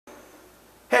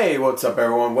Hey, what's up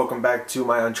everyone? Welcome back to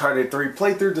my Uncharted 3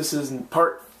 playthrough. This is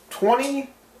part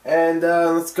 20, and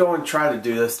let's go and try to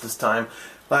do this time.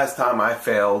 Last time I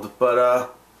failed, but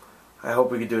I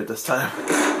hope we can do it this time.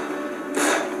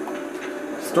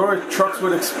 Store trucks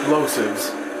with explosives.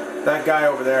 That guy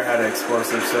over there had an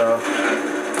explosive, so...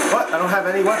 What? I don't have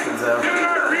any weapons now.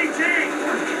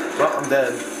 Well, I'm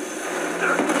dead.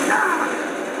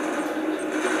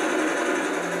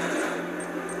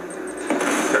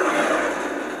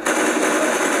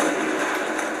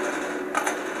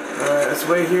 Alright, let's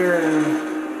wait here and...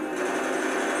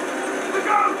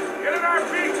 Get an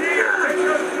RPG!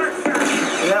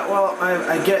 Yeah, well,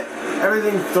 I get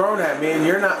everything thrown at me and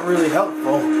you're not really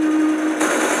helpful.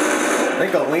 I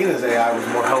think Alina's AI was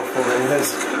more helpful than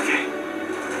his. Okay.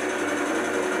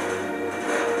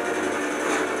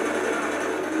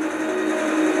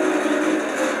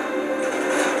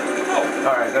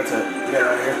 Alright, that's it. Get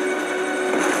out of here.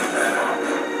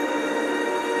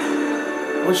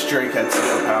 Wish Drake had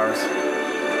superpowers.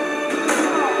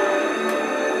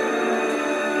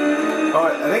 Oh,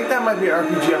 I think that might be an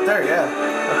RPG up there, yeah.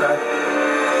 Okay.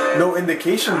 No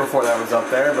indication before that was up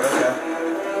there, but okay.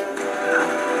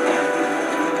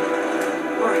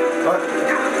 What?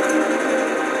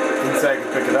 Didn't say I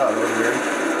could pick it up, that was weird.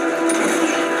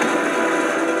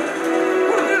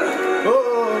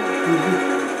 Oh!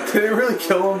 Did it really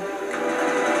kill him?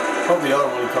 Hope the other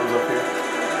one comes up here.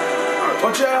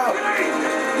 Watch out!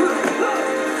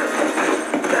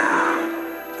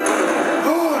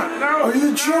 Are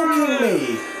you joking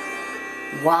me?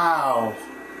 Wow.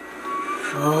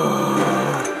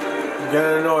 I'm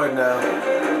getting annoyed now.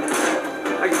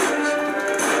 I get this.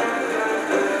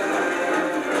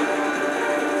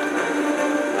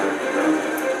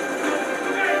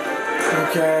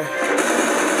 Okay.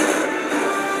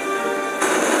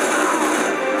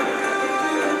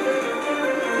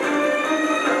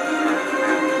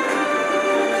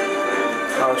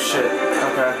 Oh shit.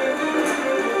 Okay.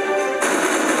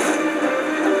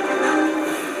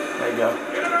 There you go.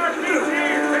 Get an RPG!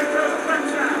 Take the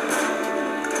section!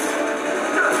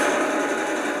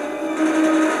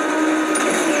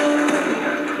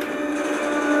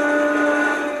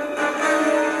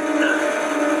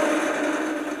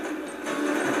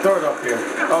 Throw it up here.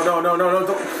 Oh no, no, no, no,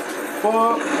 don't.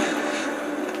 Fuck.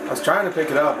 I was trying to pick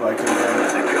it up, but I couldn't get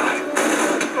it. Thank God.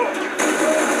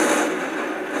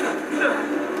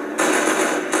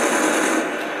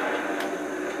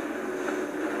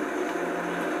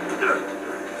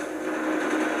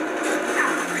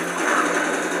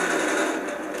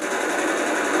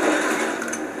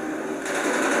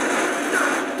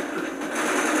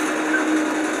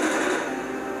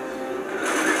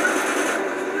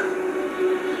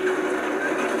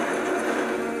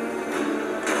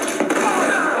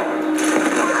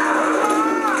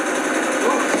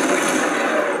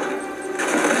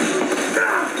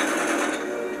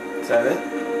 Is that it?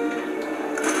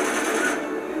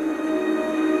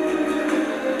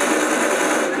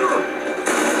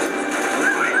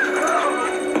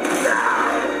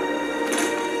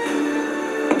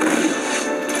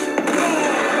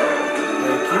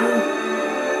 Thank you.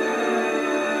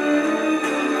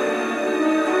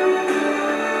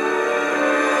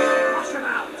 Wash him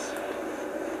out.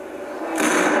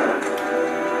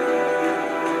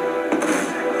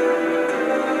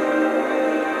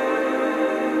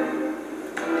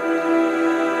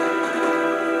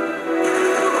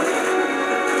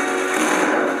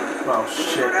 Oh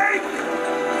shit.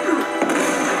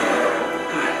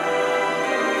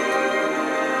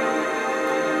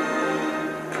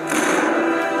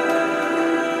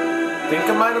 Think I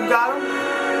might have got him?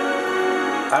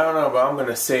 I don't know, but I'm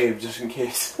gonna save just in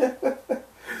case.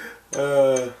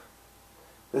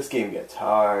 This game gets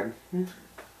hard. If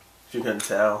you couldn't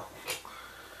tell.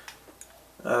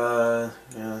 Yeah,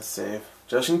 let's save.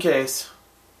 Just in case.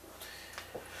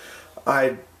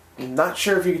 I'm not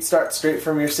sure if you can start straight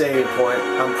from your save point.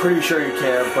 I'm pretty sure you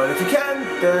can, but if you can,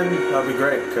 then that'll be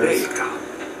great, There you because go.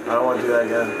 I don't want to do that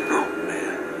again. Oh,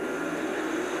 man.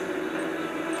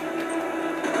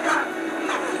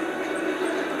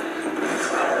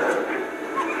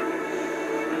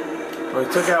 Well,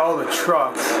 we took out all the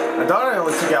trucks. I thought I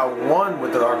only took out one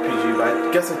with the RPG, but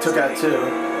I guess I took out two.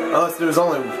 Unless there was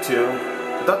only two.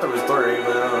 I thought there was three,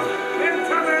 but I don't know.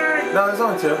 Incoming! No, there's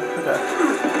only two. Okay.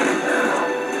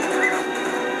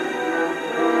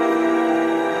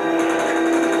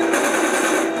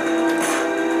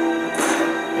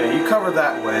 Yeah, you cover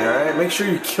that way, alright? Make sure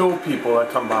you kill people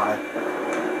that come by.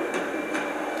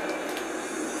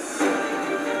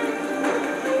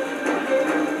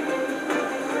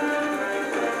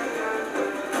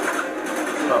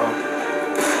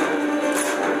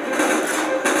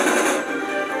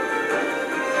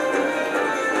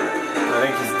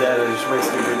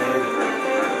 waste a grenade.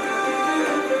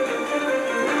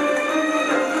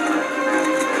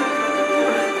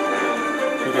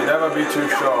 You can never be too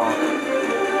sure.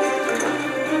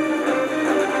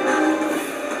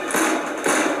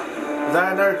 Is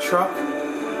that another truck?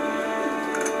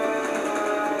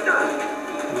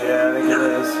 Yeah, I think it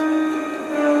is.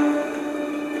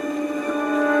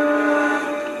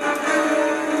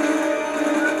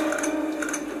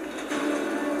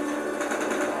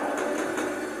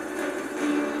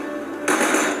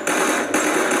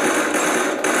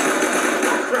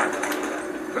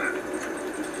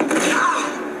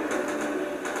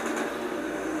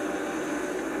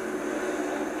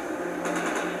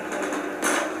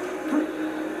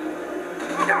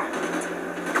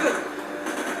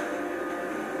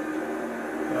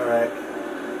 Alright.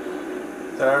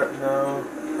 There, no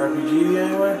RPG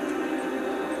anywhere?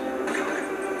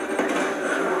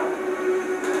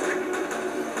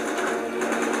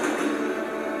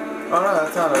 Oh no,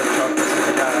 that's not a truck, this is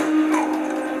a guy.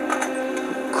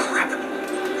 Crap.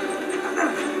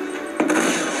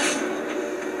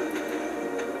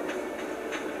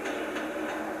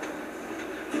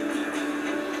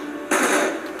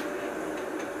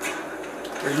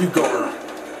 Where are you going?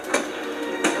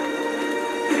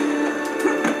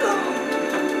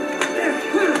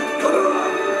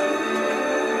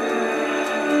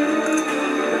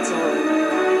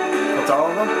 That's all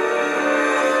of them?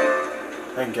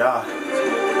 Thank God.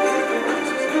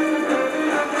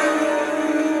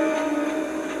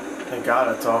 Thank God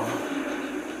that's all.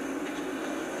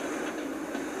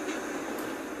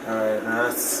 Alright, now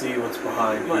let's see what's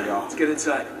behind Come on, here, y'all. let's get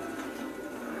inside.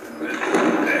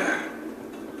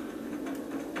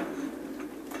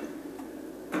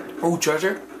 Oh,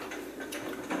 treasure?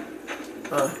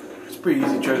 It's pretty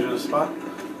easy treasure to spot.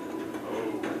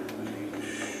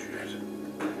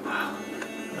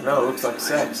 I know, it looks like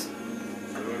sex.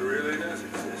 So it really does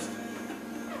exist.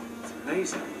 It's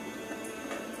amazing.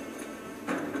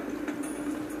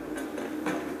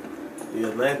 The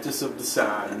Atlantis of the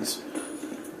Sands.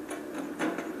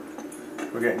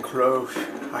 We're getting close.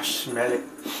 I smell it.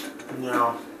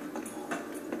 No.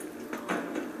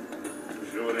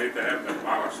 Sure would hate to have to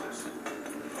polish this.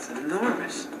 It's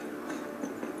enormous.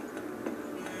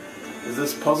 Is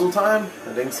this puzzle time?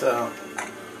 I think so.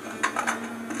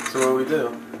 So what do we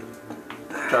do?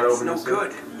 Try to It's open no this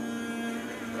good.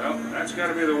 Well, that's got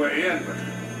to be the way in, but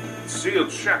it's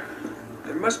sealed shut.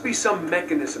 There must be some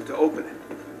mechanism to open it.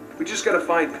 We just gotta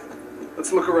find it.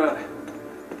 Let's look around.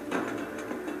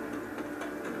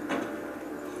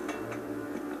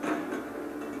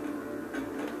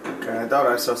 Okay, I thought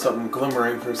I saw something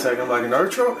glimmering for a second, like another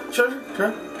treasure? Sure.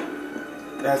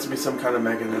 There has to be some kind of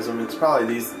mechanism. It's probably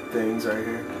these things right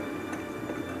here.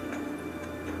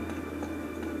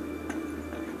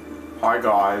 Hi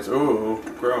guys. Ooh,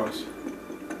 gross.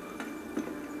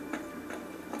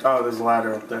 Oh, there's a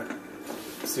ladder up there.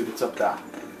 Let's see what's up there.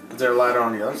 Is there a ladder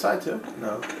on the other side too?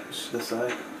 No, just this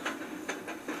side.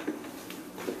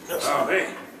 Oh,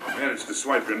 hey. Managed to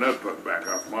swipe your notebook back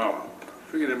off Marlowe.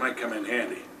 Figured it might come in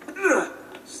handy.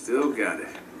 Still got it.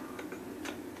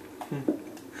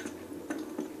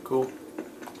 Cool.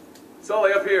 It's all the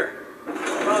way up here.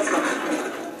 Found something.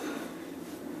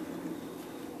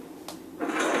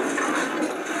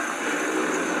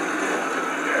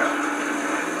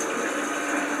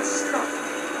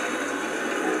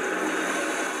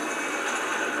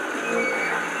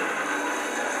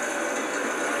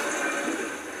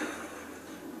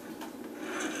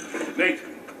 Nate,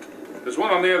 there's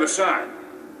one on the other side.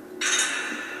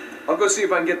 I'll go see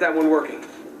if I can get that one working.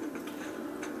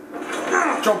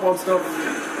 Jump on stuff.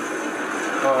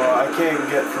 Oh, I can't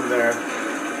get from there.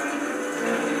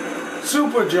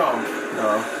 Super jump.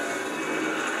 No.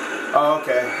 Oh,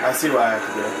 okay. I see what I have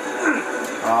to do.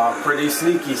 Ah, pretty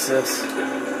sneaky, sis.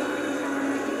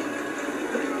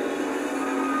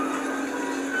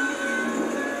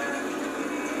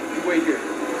 You wait here.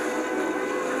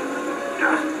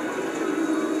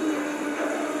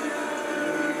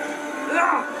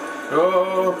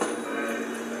 Oh.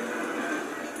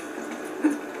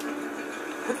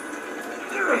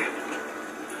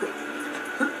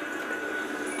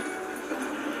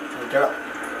 Get up.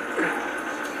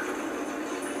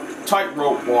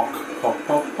 Tightrope walk. Hop,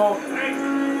 hop, hop. Hey,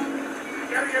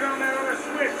 you gotta get on that other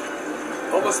switch.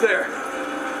 Almost there.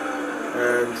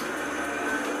 And.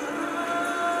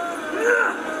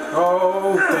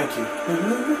 Oh, thank you.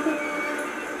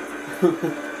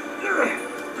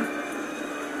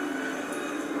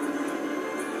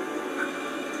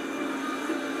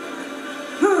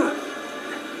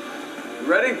 You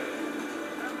ready?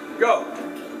 Go.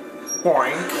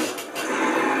 Boink.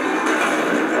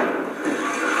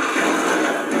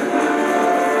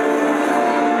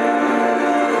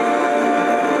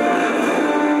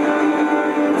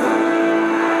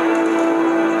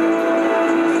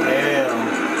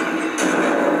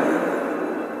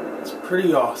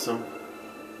 pretty awesome.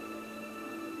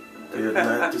 The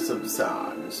Atlantis of the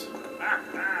Sands.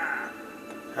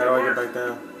 How do I get back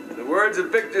down? In the words of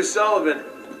Victor Sullivan,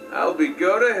 I'll be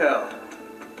go to hell.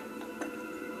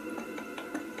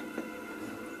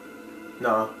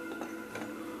 No.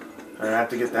 I have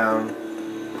to get down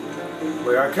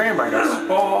where I came, I guess.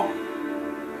 Oh.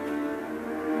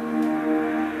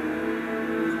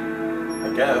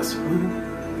 I guess.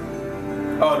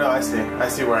 Oh no, I see. I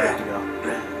see where I have to go.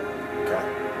 Okay.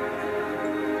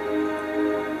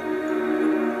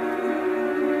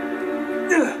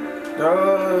 Oh,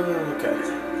 okay.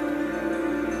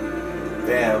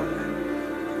 Damn.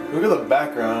 Look at the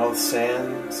background, all the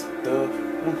sand stuff.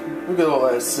 Look at all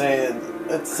that sand.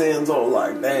 That sand's all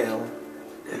like, damn.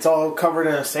 It's all covered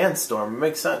in a sandstorm. It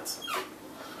makes sense.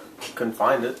 Couldn't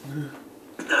find it.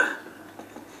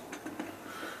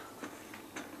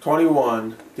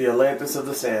 21. The Atlantis of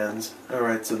the Sands.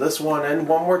 Alright, so this one and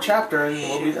one more chapter and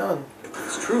we'll be done.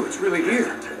 It's true, it's really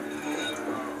here.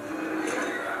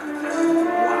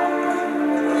 Wow.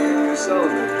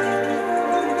 Sullivan.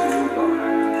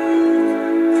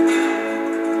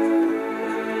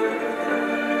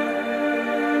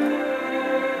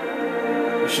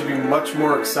 You should be much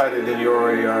more excited than you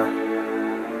already are.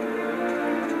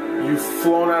 You've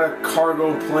flown out of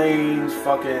cargo planes,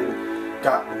 fucking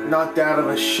got knocked out of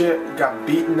a ship, got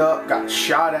beaten up, got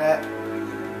shot at,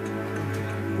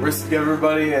 risked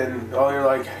everybody, and oh, you're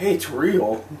like, hey, it's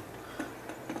real.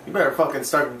 You better fucking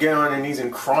start getting on your knees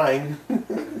and crying.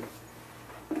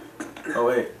 Oh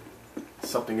wait,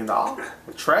 something in the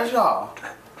treasure.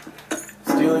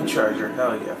 Stealing treasure,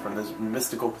 hell yeah, from this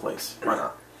mystical place. Why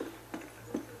not?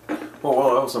 Well,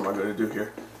 what else am I gonna do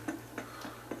here?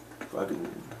 Fucking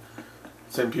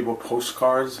send people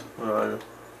postcards.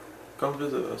 Come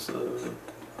visit us.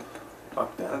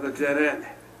 Fuck that. Another dead end.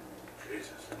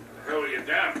 Jesus, the hell are you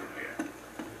down from here?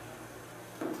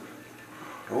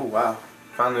 Oh wow,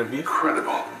 found a view.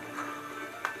 Incredible.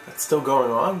 That's still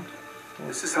going on.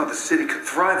 This is how the city could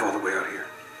thrive all the way out here.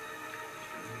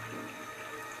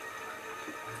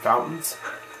 Fountains.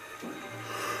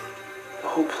 The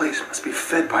whole place must be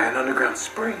fed by an underground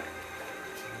spring.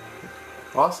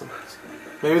 Awesome.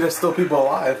 Maybe there's still people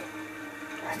alive.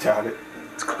 I doubt it.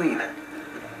 It's clean.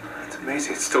 It's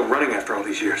amazing it's still running after all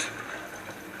these years.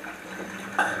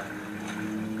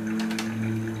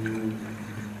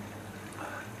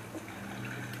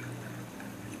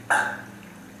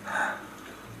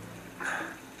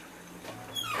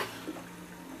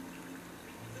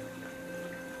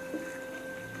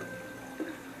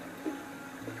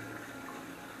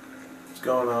 What's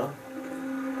going on?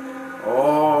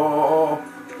 Oh,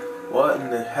 what in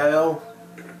the hell?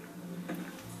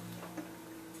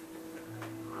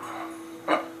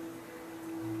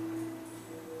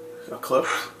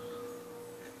 Eclipse?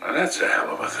 Now that's a hell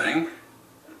of a thing.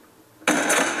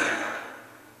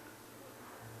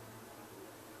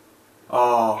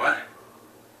 Oh. What?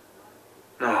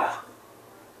 No.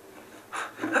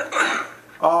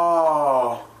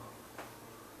 Oh.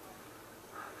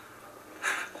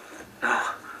 No.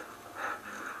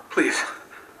 Please.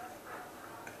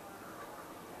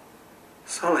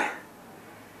 Sully.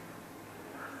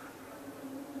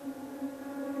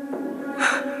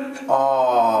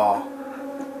 Oh.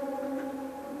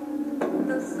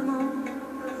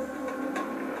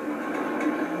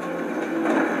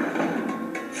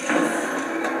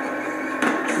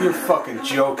 You're fucking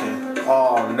joking.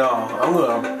 Oh no. I'm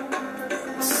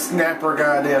gonna snap her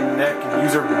goddamn neck and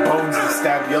use her bones to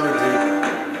stab the other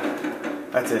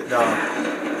dude. That's it. No.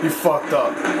 You fucked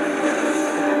up. Alright,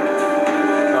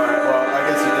 well, I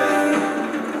guess you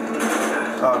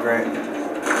did. Oh, great.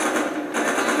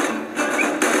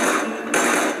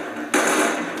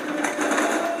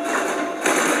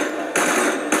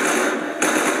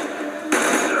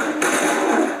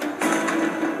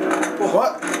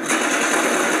 What?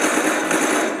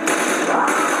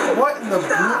 What in the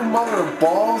blue mother of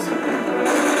balls?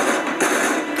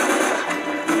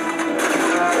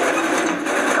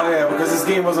 Oh yeah, because this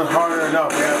game wasn't hard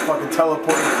enough. We had fucking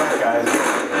teleporting fat guys.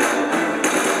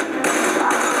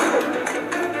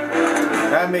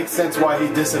 That makes sense why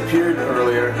he disappeared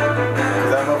earlier.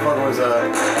 Because that motherfucker was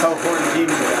a teleporting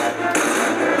demon guy.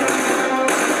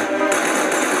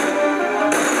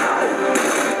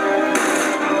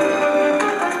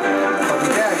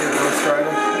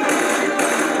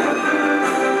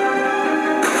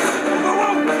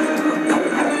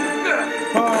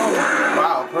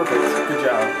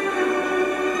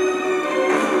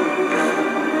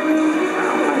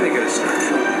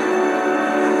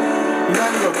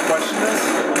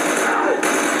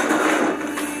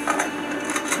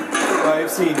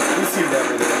 seen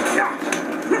everything.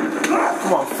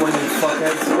 Come on, flaming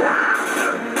fuckheads.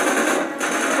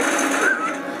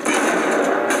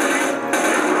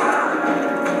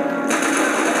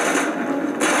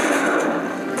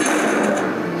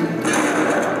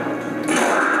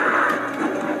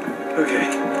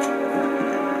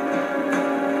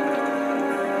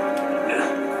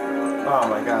 Oh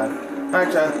my god.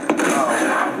 Alright, Chad. Oh.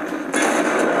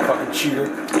 Fucking cheater.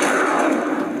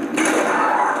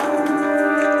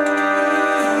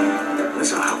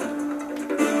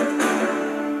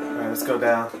 Alright, let's go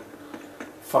down.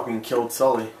 Fucking killed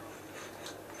Sully.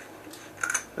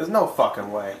 There's no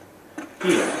fucking way.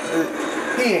 He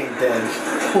ain't dead.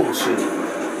 Bullshit.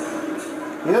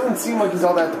 He doesn't seem like he's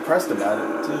all that depressed about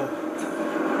it, too.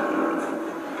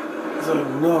 He's like,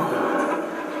 no.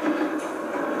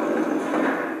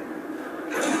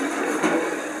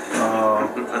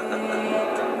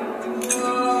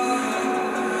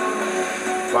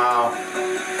 Wow.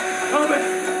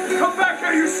 Come back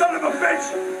here, you son of a bitch!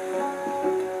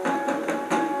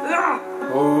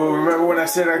 Oh, remember when I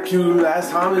said I killed you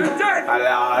last time? You're dead! I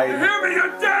lied. You hear me?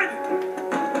 You're dead!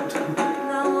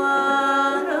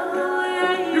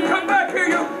 You come back here,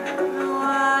 you!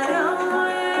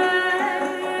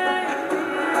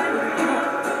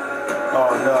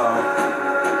 Oh no.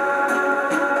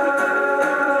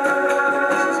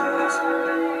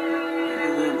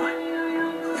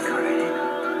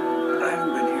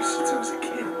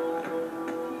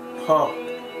 Huh.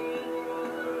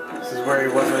 This is where he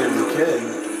was when he was a kid.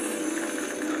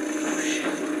 Oh shit.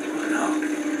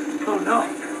 Oh no.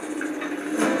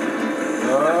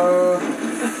 Oh no.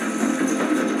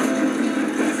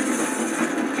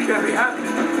 You gotta be happy.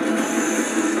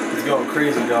 He's going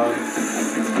crazy, dog.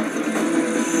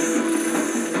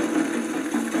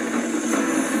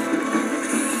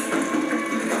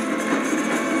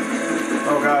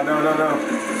 Oh god, no, no, no.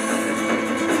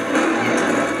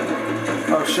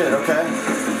 Oh shit, okay.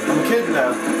 I'm a kid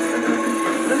now.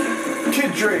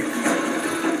 Kid Drake.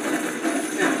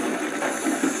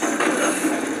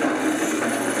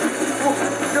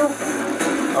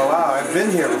 Oh wow, I've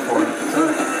been here before.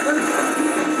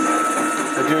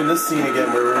 We're doing this scene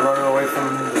again where we're running away from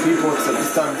the people, except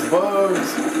this time it's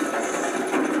bugs.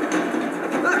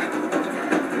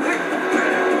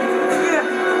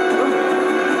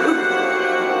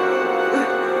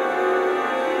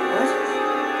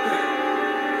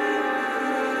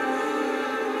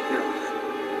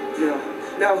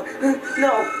 No,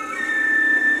 no.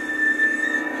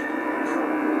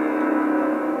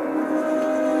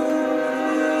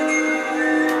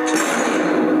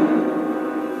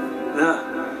 No.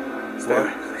 Stay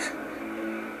away, please.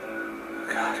 Oh,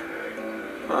 God.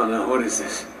 Oh, no, what is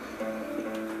this?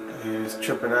 He was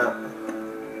tripping out.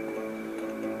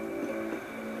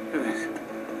 Everything's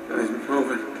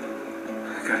moving. I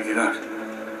gotta get out.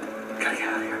 Gotta get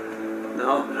out of here.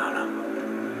 No, no, no.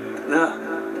 No.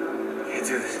 Can't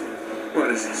do this. What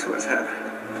is this? What's happening?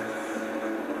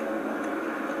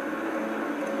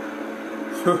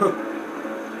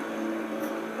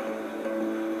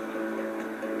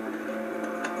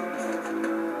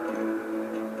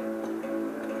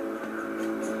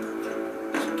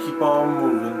 Keep on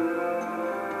moving.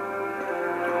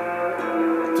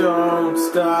 Don't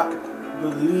stop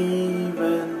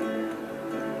believing.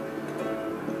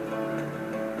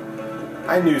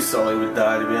 I knew Sully would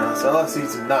die, to be honest. Unless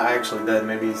he's not actually dead.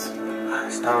 Maybe he's...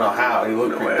 I don't know how. He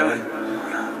looked pretty dead.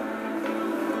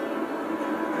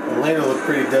 Elena looked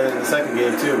pretty dead in the second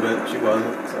game, too, but she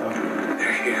wasn't, so...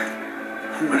 They're here.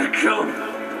 I'm gonna kill them.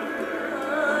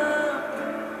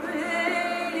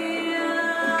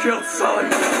 Killed Sully.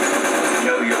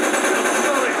 Kill you. Kill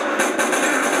Sully.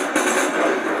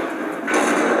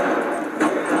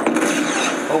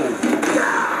 Oh.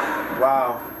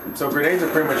 Wow. So grenades are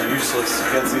pretty much useless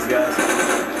against these guys.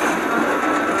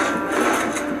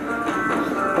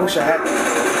 I wish I had that.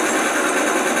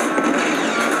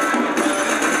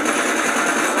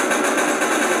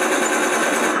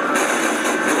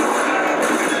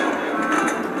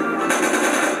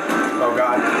 Oh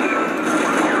god.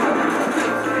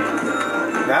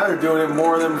 Now they're doing it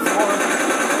more than before.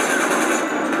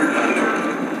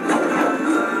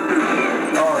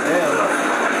 Oh damn.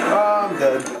 Oh, I'm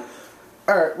dead.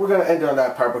 Alright, we're going to end on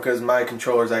that part because my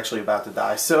controller is actually about to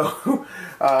die. So,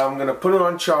 I'm going to put it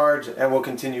on charge and we'll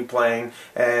continue playing.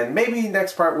 And maybe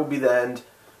next part will be the end,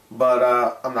 but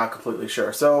I'm not completely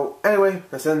sure. So, anyway,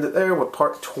 let's end it there with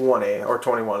part 20, or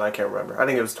 21, I can't remember. I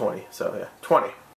think it was 20, so yeah, 20.